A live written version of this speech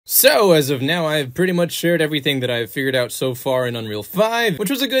So, as of now, I've pretty much shared everything that I've figured out so far in Unreal 5,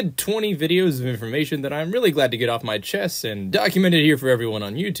 which was a good 20 videos of information that I'm really glad to get off my chest and documented here for everyone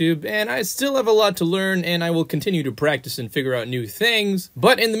on YouTube, and I still have a lot to learn, and I will continue to practice and figure out new things.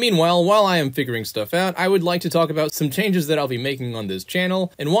 But in the meanwhile, while I am figuring stuff out, I would like to talk about some changes that I'll be making on this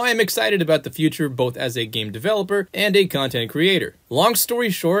channel, and why I'm excited about the future both as a game developer and a content creator. Long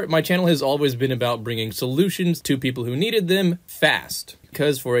story short, my channel has always been about bringing solutions to people who needed them fast.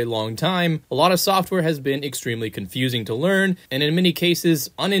 Because for a long time, a lot of software has been extremely confusing to learn, and in many cases,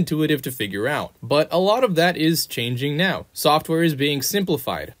 unintuitive to figure out. But a lot of that is changing now. Software is being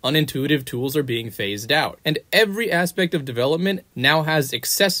simplified, unintuitive tools are being phased out, and every aspect of development now has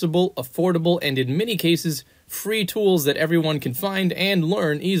accessible, affordable, and in many cases, free tools that everyone can find and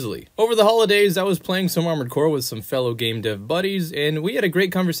learn easily. Over the holidays, I was playing some Armored Core with some fellow game dev buddies, and we had a great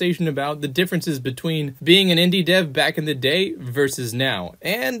conversation about the differences between being an indie dev back in the day versus now.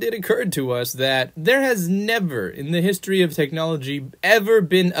 And it occurred to us that there has never in the history of technology ever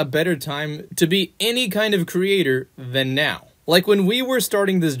been a better time to be any kind of creator than now. Like when we were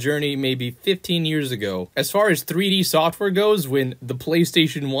starting this journey maybe 15 years ago, as far as 3D software goes, when the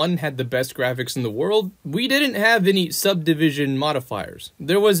PlayStation 1 had the best graphics in the world, we didn't have any subdivision modifiers.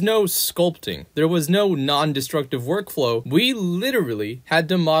 There was no sculpting. There was no non-destructive workflow. We literally had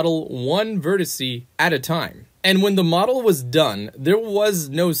to model one vertice at a time. And when the model was done, there was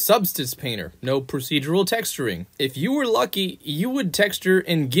no substance painter, no procedural texturing. If you were lucky, you would texture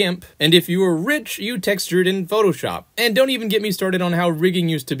in GIMP, and if you were rich, you textured in Photoshop. And don't even get me started on how rigging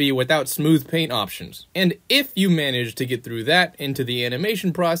used to be without smooth paint options. And if you managed to get through that into the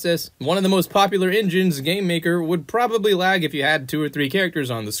animation process, one of the most popular engines, GameMaker, would probably lag if you had 2 or 3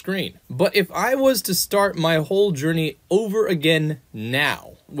 characters on the screen. But if I was to start my whole journey over again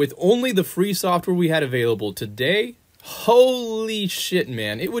now, with only the free software we had available today, holy shit,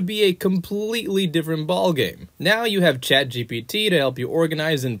 man, it would be a completely different ballgame. Now you have ChatGPT to help you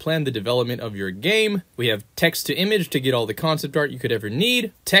organize and plan the development of your game. We have text to image to get all the concept art you could ever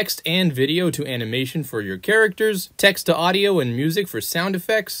need, text and video to animation for your characters, text to audio and music for sound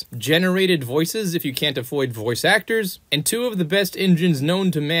effects, generated voices if you can't afford voice actors, and 2 of the best engines known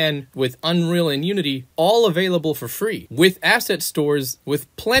to man with Unreal and Unity, all available for free, with asset stores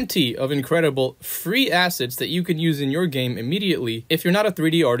with plenty of incredible free assets that you can use in your game immediately if you're not a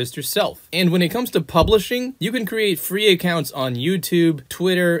 3D artist yourself. And when it comes to publishing, you can create free accounts on YouTube,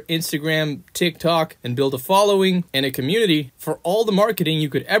 Twitter, Instagram, TikTok, and build a following and a community for all the marketing you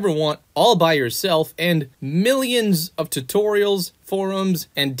could ever want all by yourself, and millions of tutorials, forums,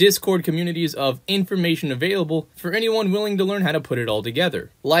 and Discord communities of information available for anyone willing to learn how to put it all together.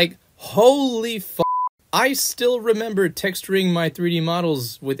 Like, holy fuck. I still remember texturing my 3D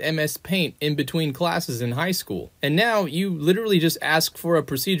models with MS Paint in between classes in high school. And now you literally just ask for a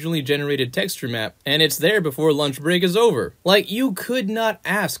procedurally generated texture map and it's there before lunch break is over. Like, you could not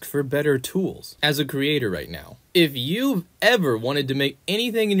ask for better tools as a creator right now. If you've ever wanted to make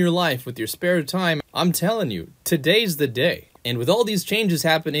anything in your life with your spare time, I'm telling you, today's the day. And with all these changes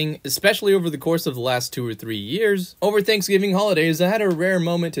happening, especially over the course of the last 2 or 3 years, over Thanksgiving holidays, I had a rare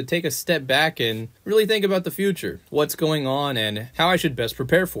moment to take a step back and really think about the future, what's going on, and how I should best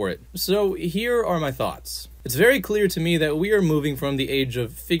prepare for it. So here are my thoughts. It's very clear to me that we are moving from the age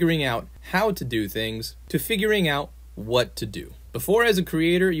of figuring out how to do things to figuring out what to do. Before, as a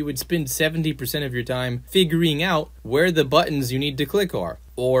creator, you would spend 70% of your time figuring out where the buttons you need to click are,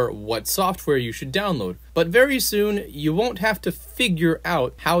 or what software you should download. But very soon, you won't have to figure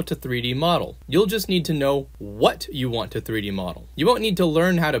out how to 3D model. You'll just need to know what you want to 3D model. You won't need to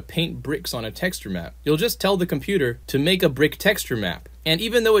learn how to paint bricks on a texture map. You'll just tell the computer to make a brick texture map. And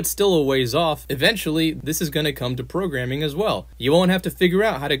even though it's still a ways off, eventually this is going to come to programming as well. You won't have to figure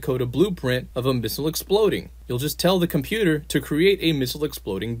out how to code a blueprint of a missile exploding. You'll just tell the computer to create a missile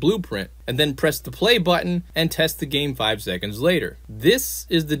exploding blueprint, and then press the play button and test the game 5 seconds later. This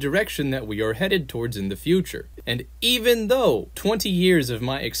is the direction that we are headed towards in the future. And even though 20 years of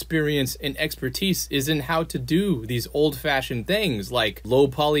my experience and expertise is in how to do these old-fashioned things like low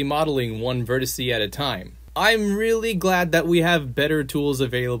poly modeling one vertice at a time, I'm really glad that we have better tools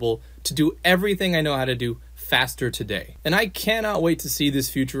available to do everything I know how to do faster today. And I cannot wait to see this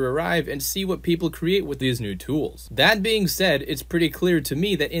future arrive and see what people create with these new tools. That being said, it's pretty clear to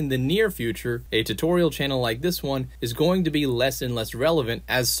me that in the near future, a tutorial channel like this one is going to be less and less relevant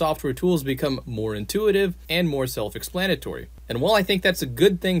as software tools become more intuitive and more self-explanatory. And while I think that's a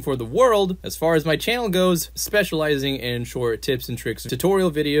good thing for the world, as far as my channel goes, specializing in short tips and tricks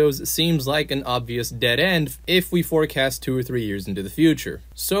tutorial videos seems like an obvious dead end if we forecast 2 or 3 years into the future.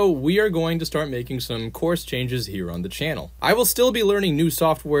 So we are going to start making some course changes here on the channel. I will still be learning new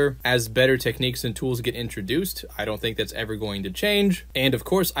software as better techniques and tools get introduced. I don't think that's ever going to change. And of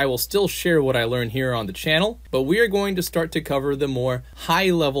course, I will still share what I learn here on the channel, but we are going to start to cover the more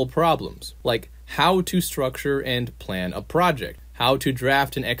high-level problems, like how to structure and plan a project, how to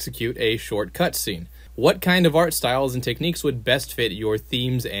draft and execute a short cutscene, what kind of art styles and techniques would best fit your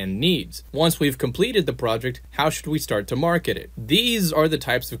themes and needs. Once we've completed the project, how should we start to market it? These are the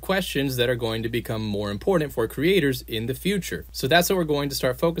types of questions that are going to become more important for creators in the future. So that's what we're going to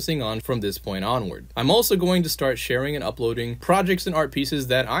start focusing on from this point onward. I'm also going to start sharing and uploading projects and art pieces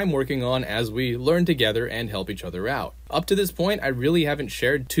that I'm working on as we learn together and help each other out. Up to this point, I really haven't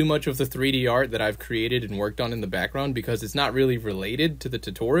shared too much of the 3D art that I've created and worked on in the background because it's not really related to the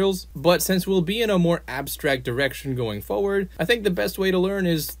tutorials. But since we'll be in a more abstract direction going forward, I think the best way to learn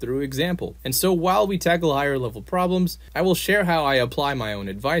is through example. And so while we tackle higher level problems, I will share how I apply my own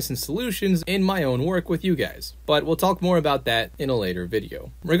advice and solutions in my own work with you guys. But we'll talk more about that in a later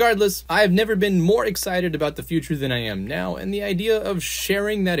video. Regardless, I have never been more excited about the future than I am now, and the idea of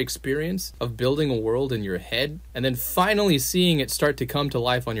sharing that experience of building a world in your head and then finally seeing it start to come to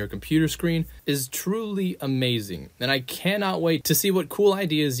life on your computer screen is truly amazing, and I cannot wait to see what cool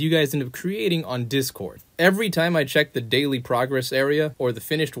ideas you guys end up creating on Discord. Every time I check the daily progress area or the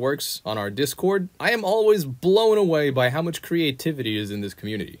finished works on our Discord, I am always blown away by how much creativity is in this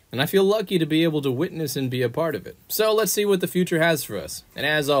community, and I feel lucky to be able to witness and be a part of it. So let's see what the future has for us, and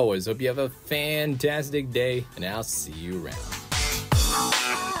as always, hope you have a fantastic day, and I'll see you around.